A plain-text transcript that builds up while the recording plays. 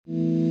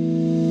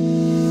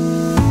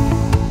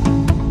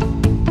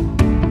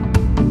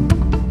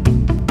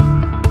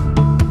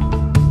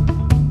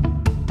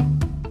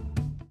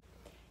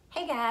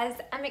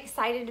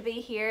be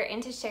here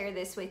and to share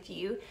this with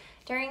you.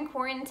 During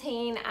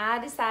quarantine, I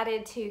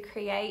decided to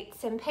create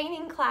some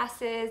painting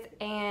classes,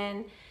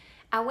 and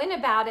I went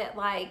about it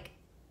like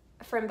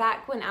from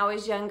back when I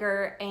was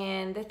younger,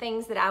 and the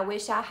things that I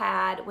wish I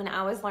had when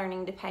I was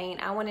learning to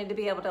paint. I wanted to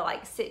be able to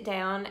like sit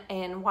down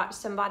and watch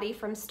somebody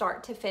from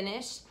start to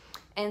finish.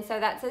 And so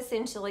that's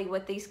essentially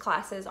what these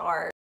classes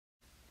are.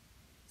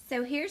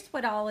 So here's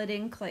what all it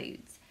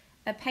includes.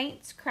 A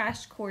paints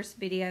crash course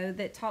video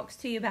that talks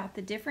to you about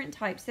the different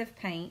types of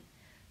paint,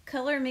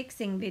 color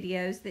mixing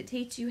videos that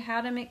teach you how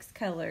to mix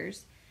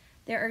colors.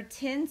 There are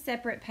 10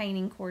 separate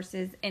painting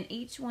courses, and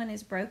each one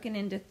is broken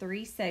into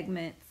 3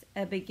 segments,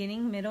 a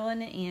beginning, middle,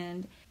 and an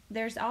end.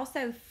 There's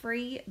also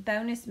free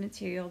bonus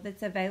material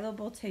that's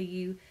available to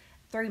you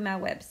through my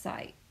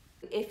website.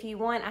 If you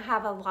want, I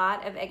have a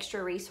lot of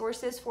extra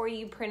resources for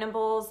you,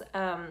 printables,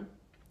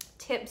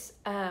 tips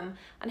on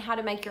how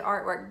to make your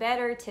artwork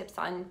better, tips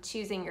on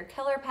choosing your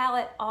color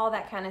palette, all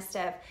that kind of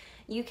stuff.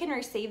 You can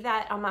receive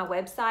that on my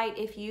website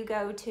if you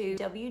go to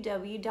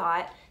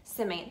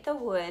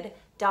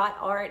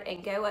www.samanthawood.art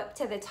and go up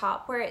to the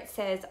top where it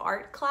says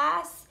art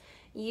class.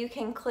 You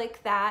can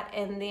click that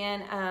and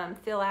then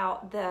fill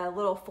out the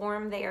little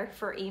form there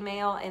for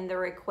email and the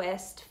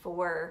request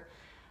for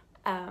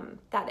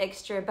that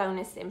extra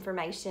bonus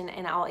information,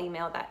 and I'll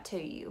email that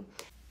to you.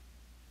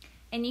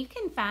 And you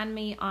can find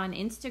me on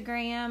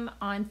Instagram,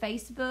 on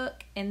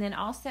Facebook, and then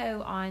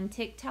also on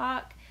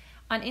TikTok.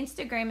 On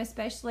Instagram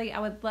especially, I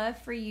would love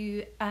for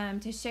you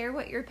to share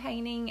what you're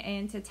painting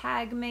and to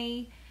tag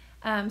me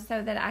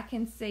so that I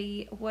can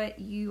see what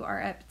you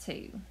are up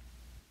to.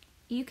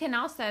 You can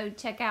also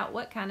check out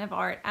what kind of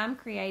art I'm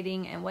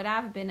creating and what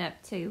I've been up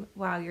to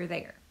while you're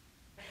there.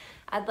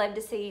 I'd love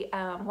to see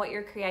what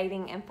you're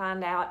creating and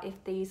find out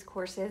if these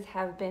courses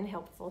have been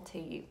helpful to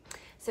you.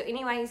 So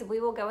anyways, we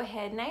will go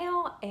ahead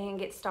now and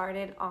get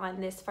started on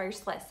this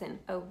first lesson.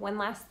 Oh, one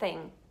last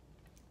thing.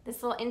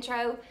 This little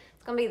intro is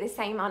going to be the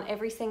same on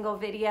every single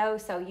video,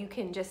 so you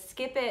can just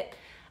skip it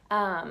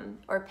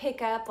or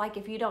pick up. Like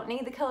if you don't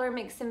need the color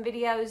mixing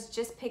videos,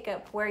 just pick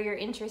up where you're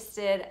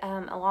interested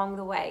along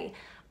the way.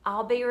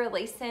 I'll be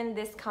releasing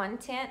this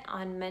content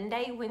on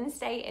Monday,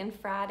 Wednesday, and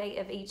Friday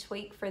of each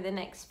week for the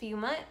next few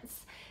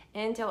months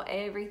until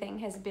everything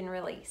has been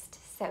released.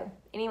 So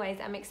anyways,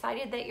 I'm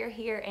excited that you're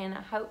here, and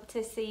I hope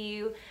to see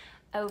you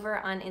over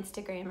on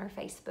Instagram or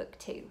Facebook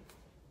too.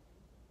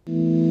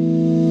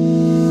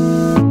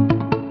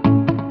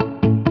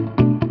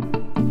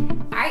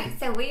 Alright,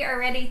 so we are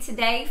ready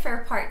today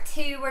for part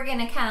 2. We're going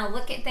to kind of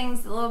look at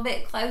things a little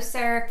bit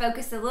closer,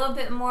 focus a little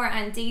bit more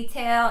on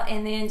detail,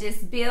 and then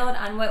just build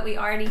on what we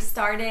already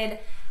started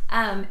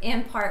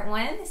in part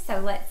 1. So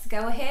let's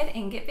go ahead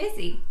and get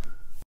busy.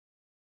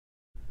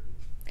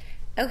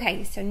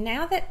 Okay, so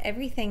now that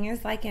everything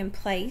is like in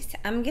place,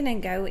 I'm gonna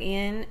go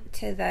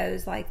into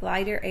those like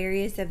lighter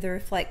areas of the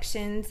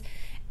reflections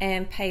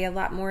and pay a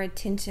lot more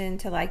attention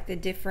to like the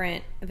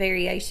different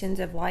variations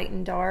of light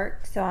and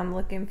dark. So I'm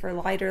looking for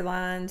lighter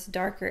lines,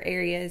 darker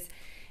areas,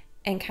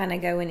 and kind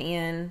of going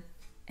in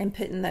and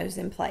putting those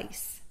in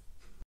place.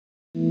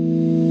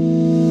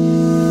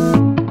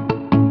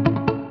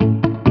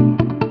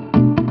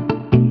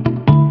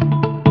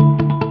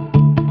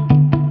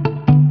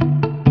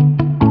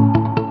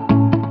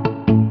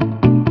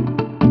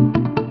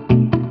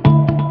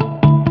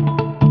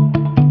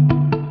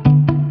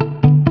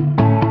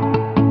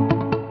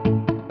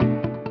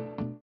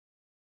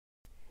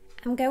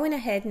 I'm going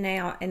ahead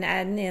now and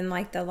adding in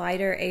like the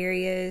lighter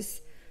areas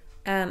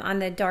on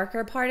the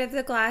darker part of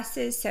the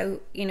glasses.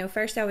 So, you know,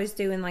 first I was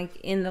doing like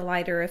in the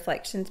lighter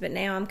reflections, but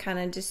now I'm kind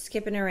of just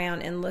skipping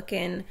around and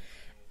looking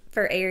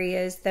for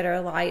areas that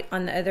are light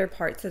on the other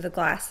parts of the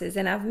glasses.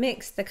 And I've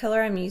mixed, the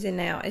color I'm using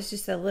now is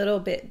just a little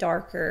bit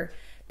darker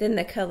than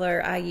the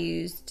color I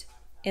used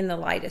in the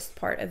lightest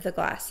part of the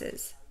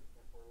glasses.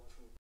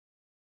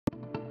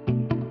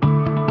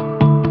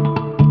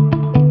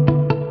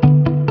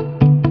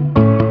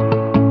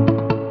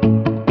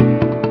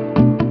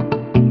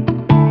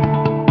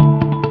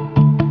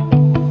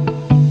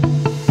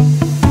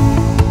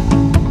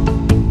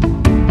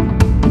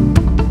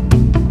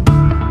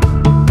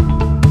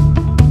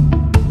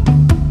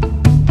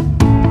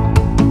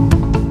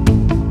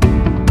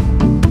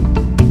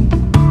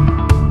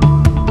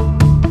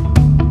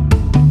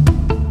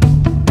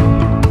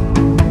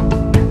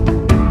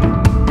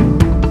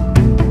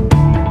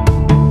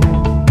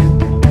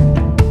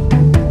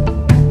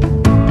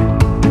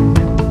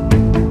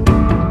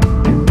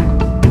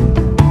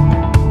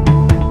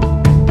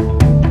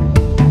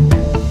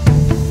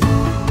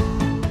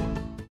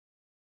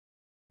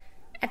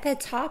 At the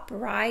top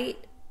right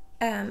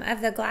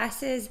of the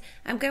glasses,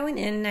 I'm going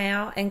in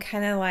now and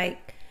kind of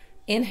like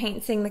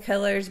enhancing the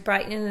colors,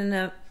 brightening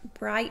them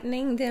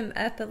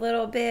up a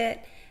little bit,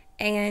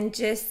 and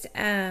just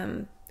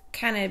kind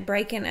of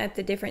breaking up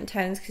the different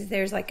tones, because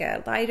there's like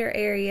a lighter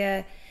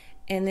area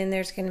and then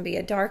there's going to be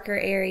a darker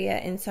area,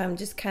 and so I'm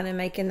just kind of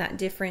making that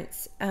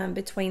difference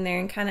between there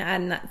and kind of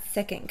adding that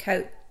second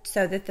coat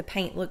so that the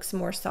paint looks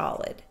more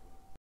solid.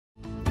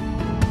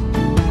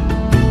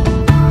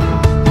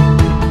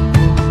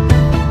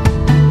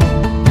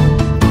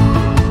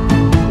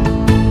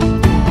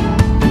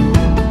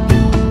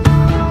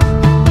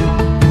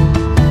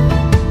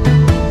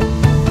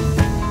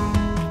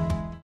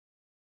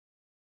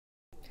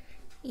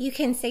 You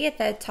can see at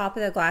the top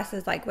of the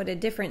glasses like what a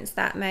difference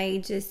that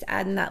made, just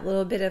adding that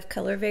little bit of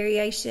color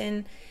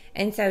variation.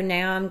 And so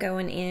now I'm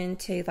going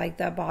into like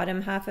the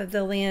bottom half of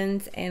the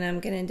lens, and I'm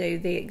going to do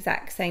the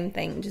exact same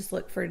thing. Just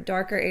look for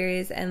darker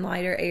areas and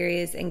lighter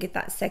areas and get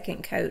that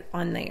second coat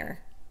on there.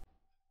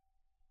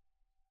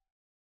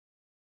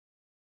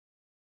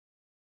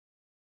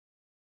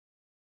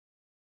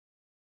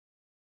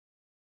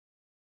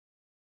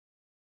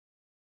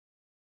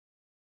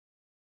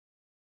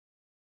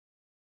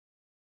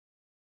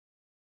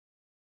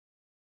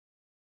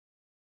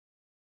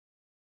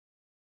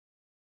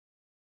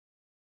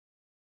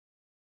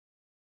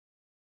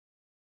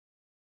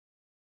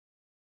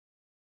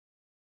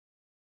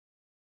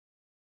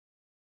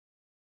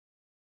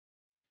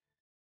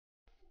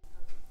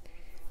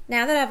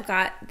 Now that I've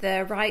got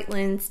the right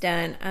lens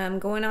done, I'm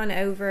going on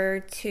over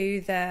to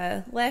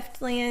the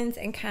left lens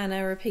and kind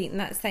of repeating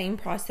that same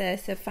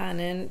process of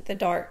finding the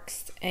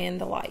darks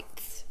and the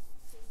lights.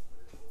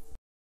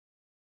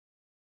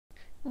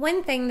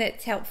 One thing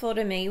that's helpful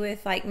to me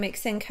with like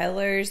mixing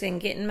colors and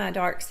getting my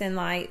darks and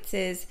lights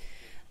is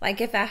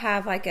like if I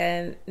have like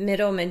a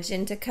middle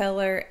magenta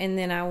color and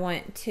then I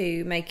want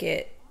to make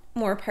it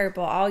more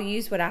purple, I'll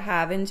use what I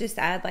have and just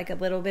add like a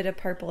little bit of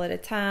purple at a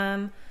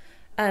time.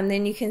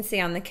 Then you can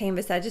see on the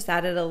canvas I just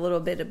added a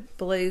little bit of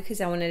blue because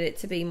I wanted it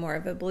to be more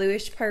of a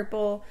bluish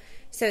purple.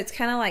 So it's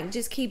kind of like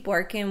just keep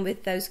working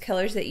with those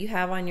colors that you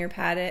have on your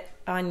palette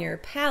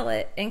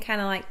and kind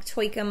of like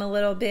tweak them a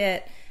little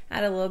bit,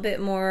 add a little bit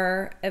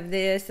more of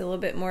this, a little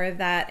bit more of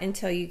that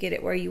until you get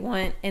it where you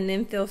want. And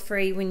then feel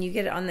free when you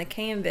get it on the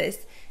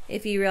canvas,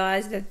 if you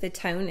realize that the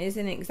tone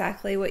isn't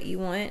exactly what you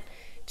want,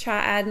 try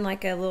adding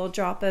like a little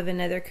drop of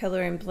another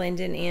color and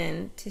blending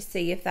in to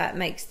see if that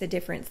makes the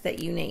difference that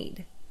you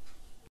need.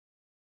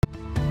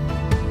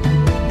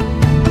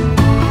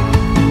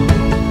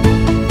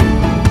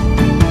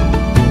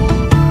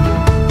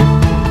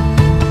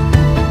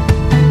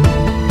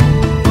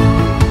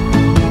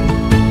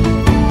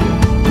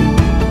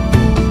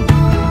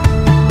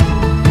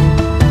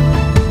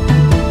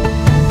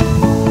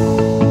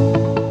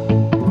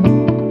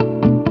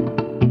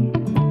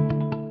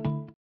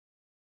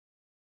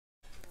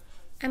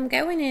 I'm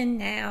going in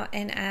now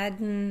and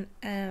adding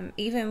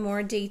even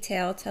more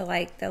detail to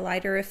like the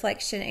lighter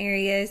reflection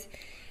areas,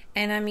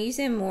 and I'm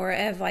using more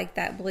of like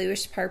that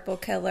bluish purple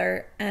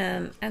color.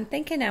 I'm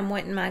thinking I'm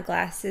wanting my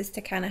glasses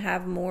to kind of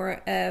have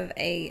more of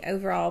a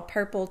overall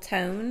purple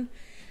tone.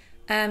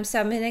 So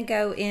I'm going to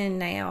go in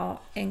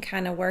now and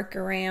kind of work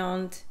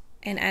around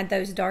and add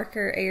those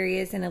darker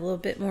areas and a little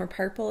bit more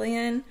purple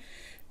in.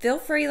 Feel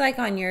free, like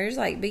on yours,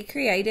 like be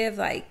creative.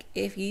 Like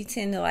if you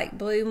tend to like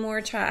blue more,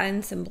 try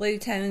adding some blue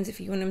tones. If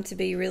you want them to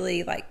be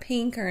really like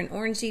pink or an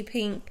orangey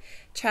pink,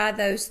 try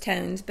those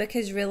tones,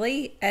 because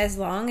really as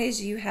long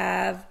as you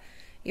have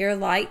your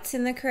lights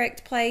in the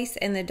correct place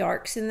and the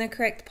darks in the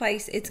correct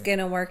place, it's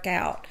gonna work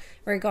out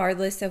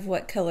regardless of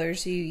what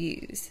colors you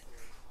use.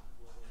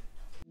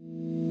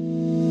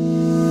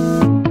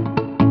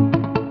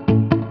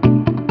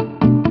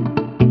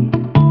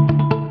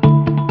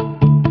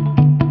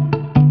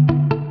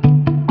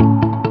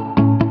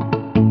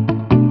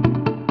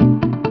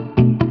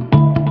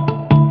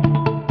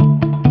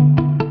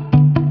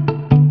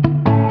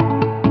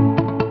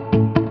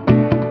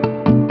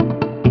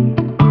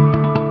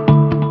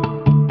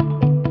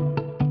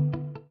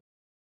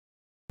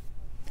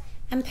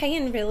 I'm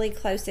paying really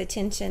close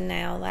attention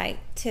now, like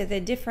to the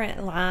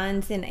different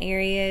lines and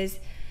areas.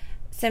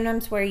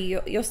 Sometimes where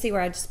you'll see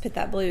where I just put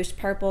that bluish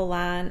purple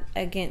line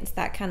against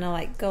that kind of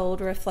like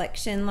gold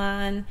reflection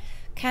line.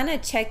 Kind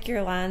of check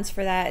your lines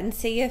for that and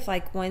see if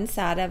like one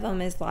side of them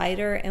is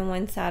lighter and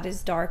one side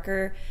is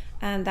darker.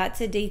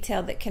 That's a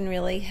detail that can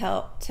really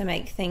help to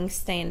make things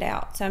stand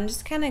out. So I'm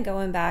just kind of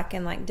going back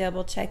and like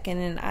double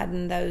checking and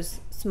adding those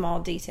small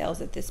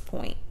details at this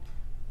point.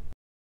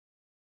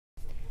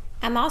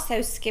 I'm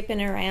also skipping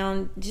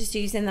around, just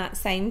using that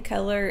same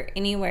color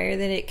anywhere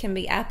that it can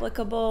be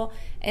applicable,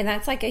 and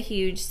that's like a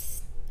huge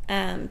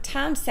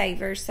time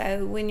saver.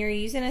 So when you're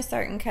using a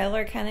certain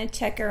color, kind of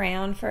check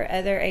around for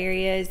other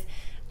areas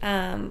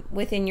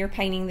within your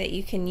painting that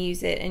you can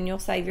use it, and you'll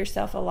save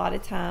yourself a lot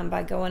of time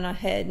by going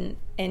ahead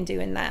and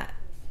doing that.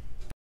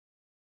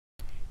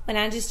 When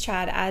I just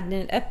tried adding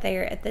it up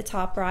there at the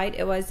top right,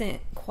 it wasn't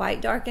quite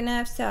dark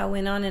enough, so I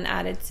went on and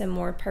added some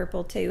more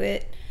purple to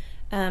it.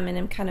 And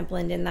I'm kind of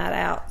blending that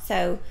out.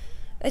 So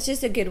it's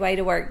just a good way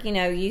to work, you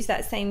know, use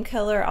that same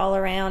color all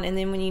around, and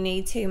then when you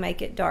need to,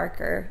 make it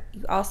darker.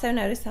 You also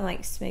notice I'm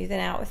like smoothing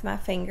out with my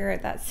finger.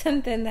 That's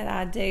something that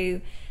I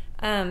do.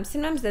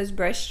 Sometimes those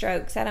brush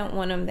strokes, I don't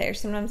want them there.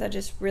 Sometimes I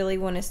just really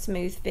want a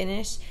smooth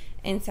finish,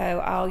 and so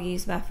I'll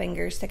use my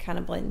fingers to kind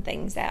of blend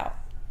things out.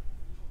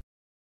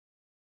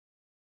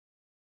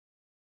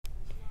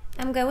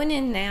 I'm going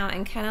in now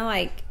and kind of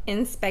like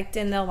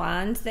inspecting the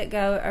lines that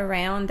go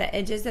around the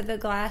edges of the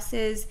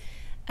glasses,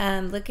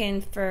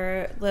 looking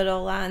for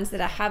little lines that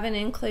I haven't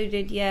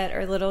included yet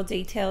or little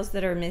details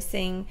that are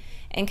missing,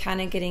 and kind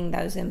of getting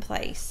those in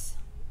place.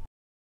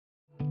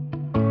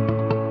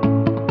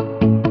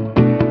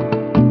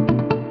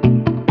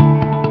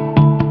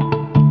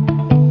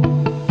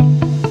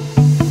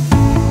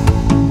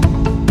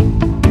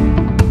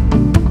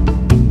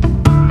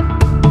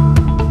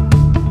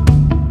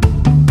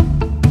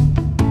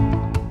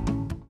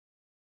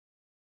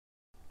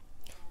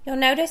 You'll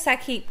notice I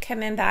keep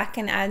coming back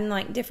and adding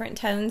like different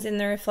tones in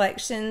the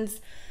reflections.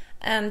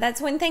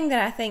 That's one thing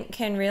that I think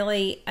can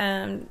really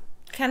kind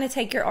of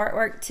take your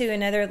artwork to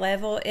another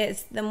level.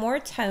 Is the more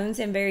tones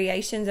and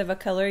variations of a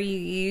color you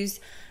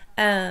use,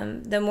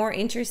 the more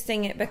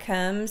interesting it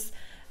becomes.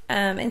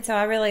 And so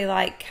I really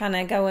like kind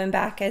of going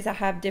back as I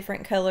have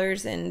different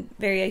colors and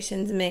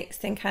variations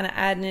mixed and kind of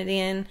adding it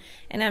in.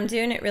 And I'm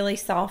doing it really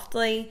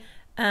softly,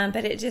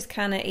 but it just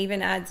kind of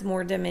even adds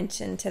more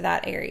dimension to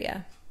that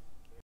area.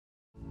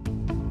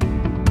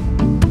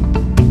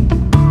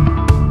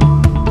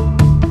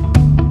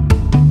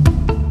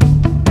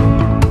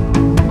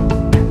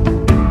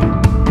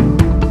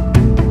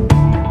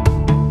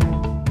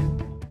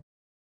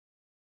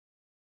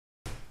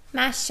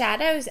 My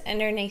shadows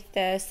underneath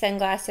the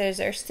sunglasses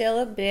are still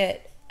a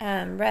bit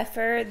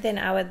rougher than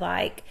I would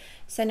like.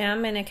 So now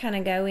I'm going to kind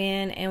of go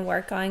in and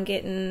work on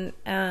getting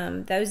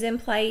those in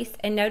place.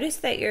 And notice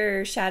that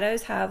your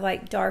shadows have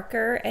like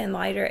darker and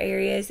lighter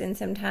areas and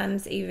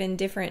sometimes even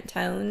different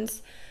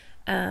tones.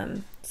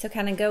 So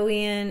kind of go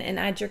in and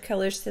add your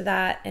colors to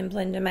that and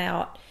blend them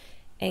out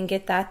and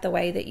get that the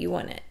way that you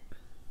want it.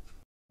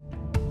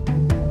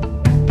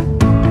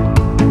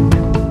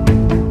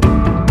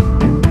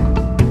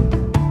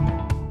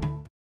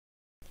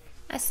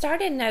 I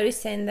started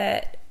noticing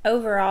that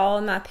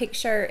overall my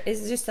picture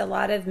is just a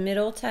lot of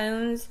middle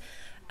tones.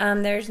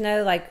 There's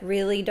no like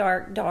really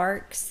dark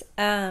darks.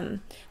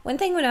 One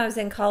thing when I was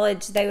in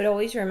college, they would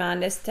always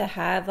remind us to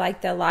have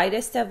like the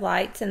lightest of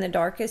lights and the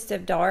darkest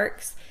of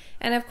darks.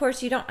 And of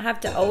course you don't have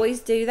to always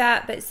do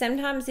that, but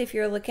sometimes if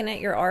you're looking at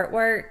your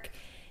artwork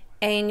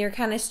and you're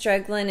kind of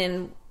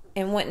struggling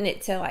and wanting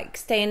it to like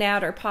stand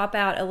out or pop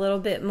out a little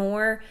bit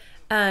more,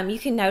 you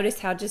can notice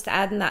how just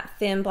adding that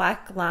thin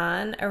black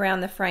line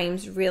around the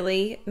frames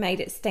really made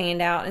it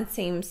stand out and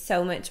seem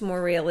so much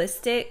more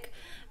realistic.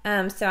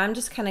 So I'm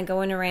just kind of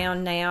going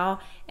around now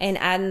and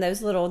adding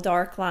those little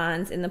dark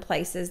lines in the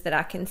places that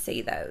I can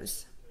see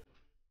those.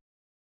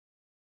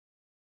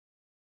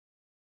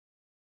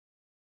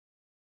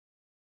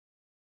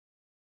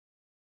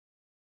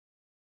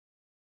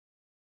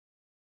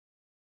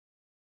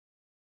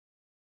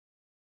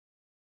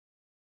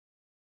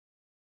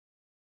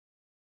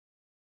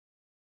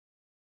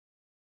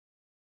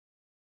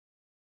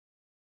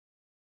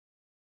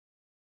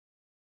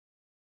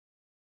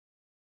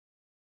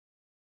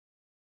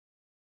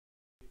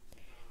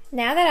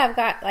 Now that I've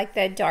got like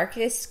the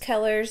darkest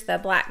colors, the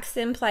blacks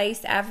in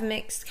place, I've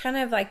mixed kind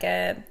of like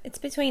it's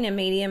between a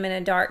medium and a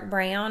dark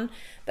brown,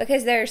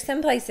 because there are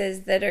some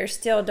places that are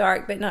still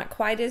dark but not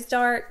quite as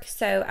dark.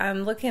 So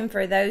I'm looking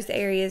for those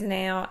areas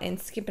now and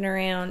skipping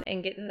around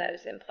and getting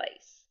those in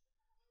place.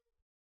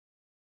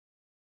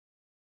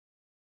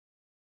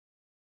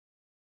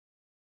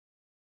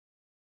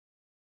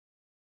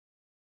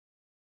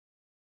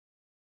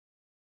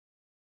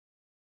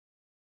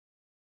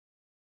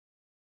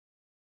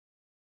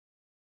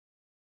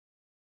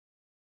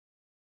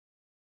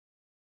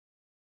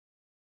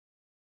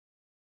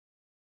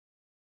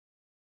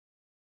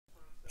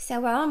 So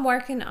while I'm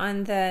working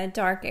on the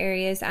dark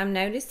areas, I'm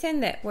noticing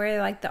that where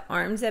like the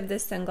arms of the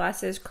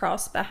sunglasses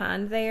cross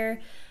behind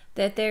there,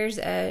 that there's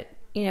that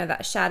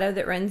shadow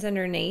that runs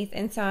underneath.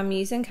 And so I'm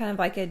using kind of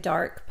like a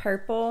dark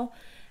purple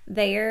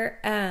there.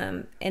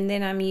 And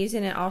then I'm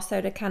using it also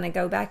to kind of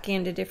go back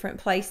into different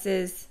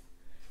places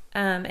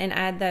and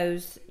add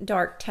those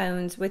dark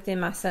tones within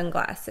my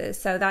sunglasses.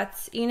 So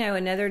that's,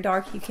 another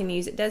dark you can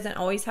use. It doesn't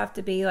always have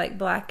to be like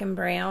black and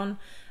brown.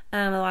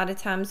 A lot of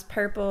times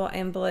purple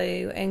and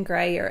blue and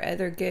gray are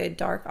other good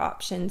dark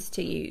options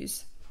to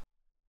use.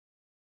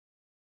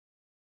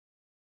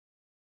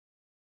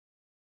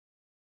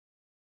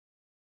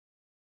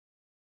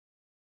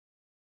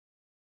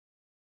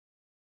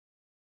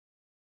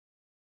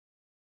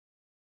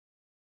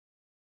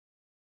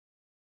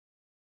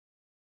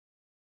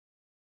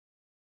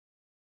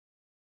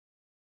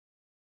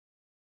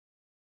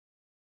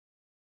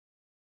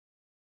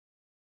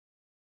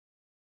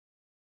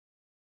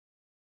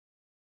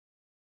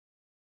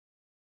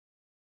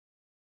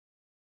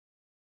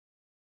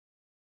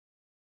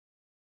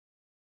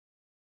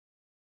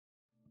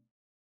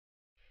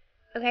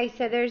 Okay,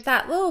 so there's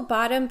that little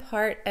bottom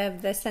part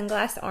of the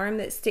sunglass arm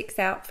that sticks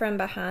out from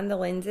behind the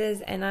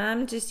lenses, and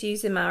I'm just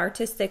using my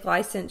artistic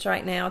license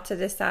right now to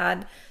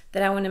decide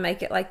that I want to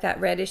make it like that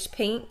reddish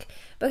pink,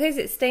 because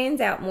it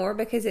stands out more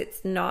because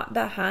it's not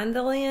behind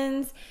the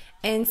lens.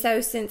 And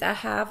so since I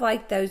have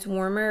like those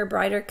warmer,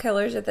 brighter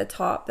colors at the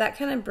top, that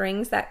kind of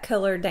brings that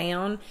color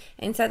down,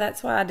 and so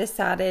that's why I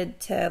decided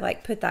to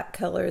like put that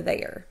color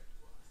there.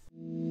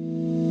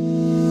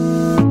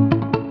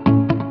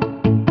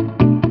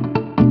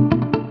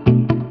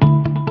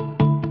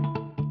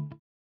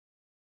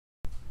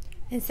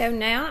 And so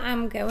now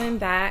I'm going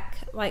back,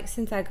 like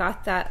since I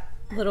got that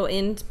little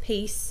end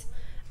piece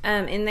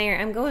in there,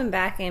 I'm going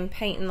back and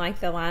painting like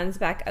the lines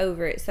back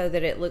over it so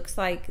that it looks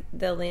like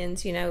the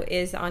lens,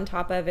 is on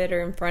top of it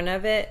or in front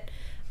of it.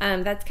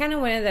 That's kind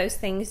of one of those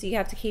things you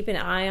have to keep an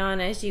eye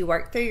on as you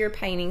work through your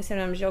painting.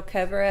 Sometimes you'll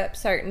cover up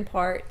certain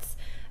parts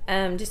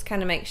Just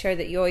kind of make sure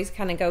that you always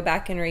kind of go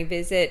back and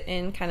revisit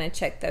and kind of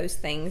check those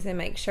things and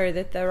make sure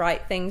that the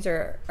right things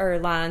or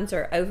lines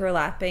are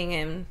overlapping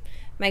and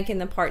making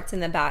the parts in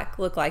the back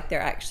look like they're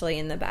actually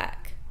in the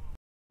back.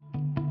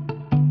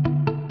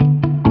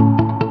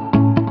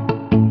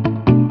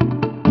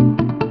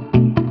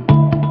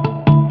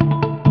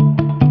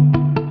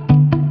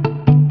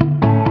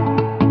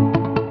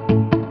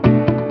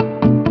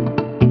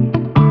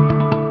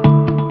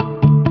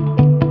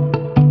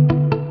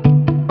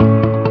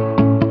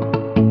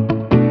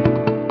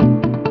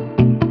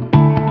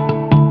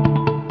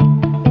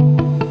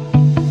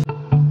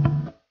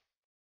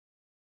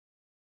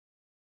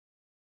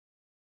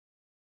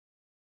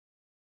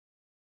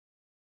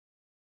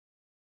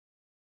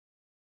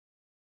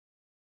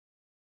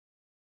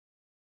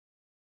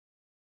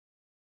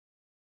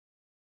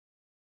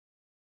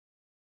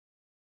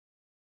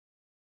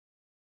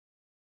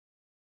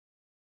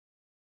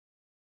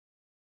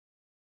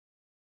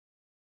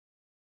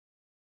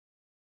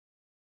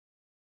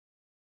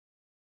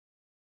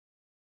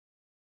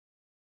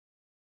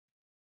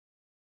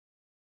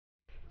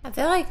 I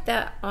feel like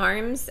the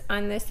arms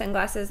on the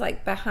sunglasses,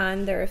 like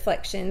behind the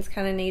reflections,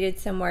 kind of needed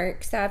some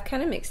work. So I've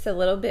kind of mixed a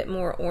little bit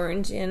more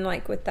orange in,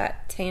 like with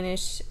that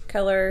tannish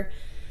color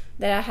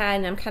that I had.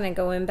 And I'm kind of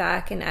going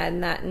back and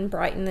adding that and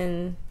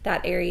brightening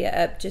that area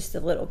up just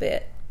a little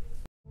bit.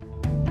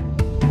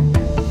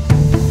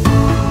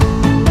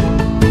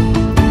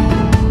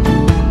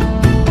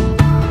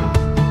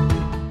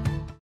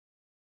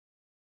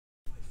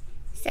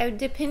 So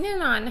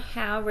depending on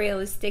how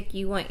realistic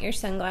you want your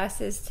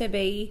sunglasses to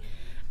be,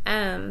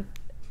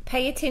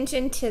 pay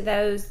attention to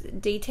those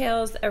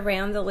details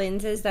around the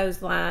lenses,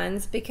 those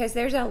lines, because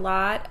there's a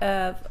lot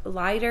of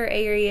lighter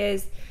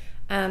areas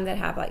that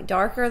have like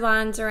darker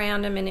lines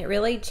around them, and it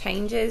really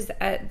changes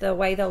the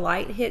way the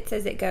light hits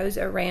as it goes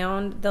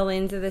around the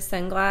lens of the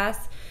sunglass.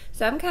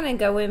 So I'm kind of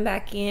going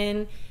back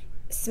in,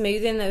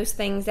 smoothing those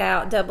things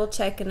out, double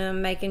checking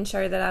them, making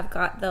sure that I've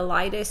got the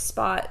lightest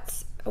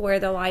spots where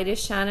the light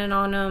is shining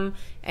on them,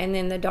 and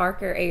then the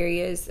darker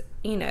areas,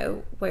 you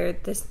know, where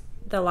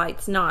the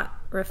light's not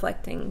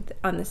reflecting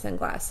on the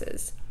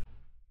sunglasses.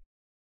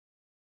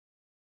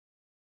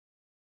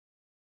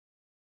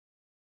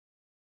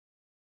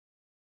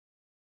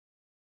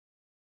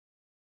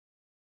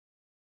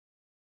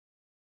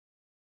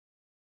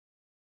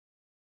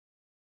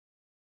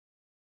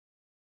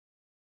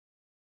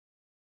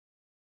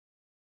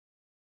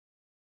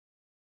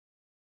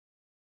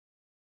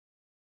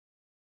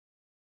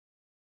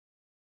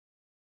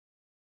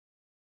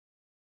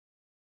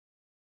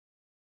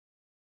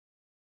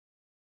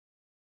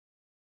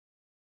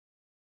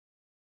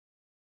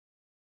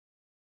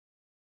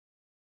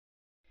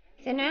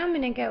 So now I'm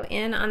going to go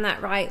in on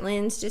that right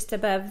lens just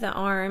above the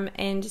arm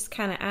and just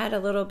kind of add a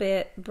little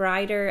bit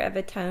brighter of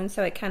a tone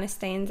so it kind of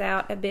stands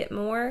out a bit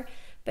more.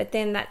 But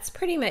then that's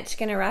pretty much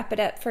going to wrap it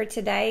up for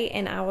today,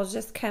 and I will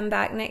just come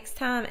back next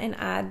time and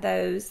add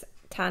those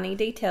tiny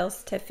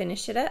details to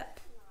finish it up.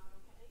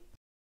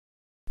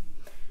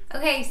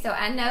 Okay, so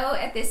I know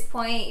at this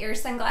point your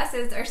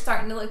sunglasses are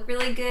starting to look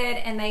really good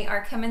and they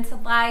are coming to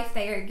life.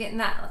 They are getting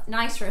that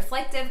nice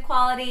reflective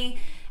quality.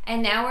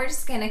 And now we're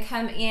just gonna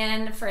come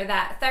in for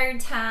that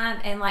third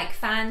time and like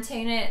fine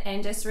tune it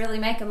and just really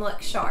make them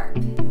look sharp.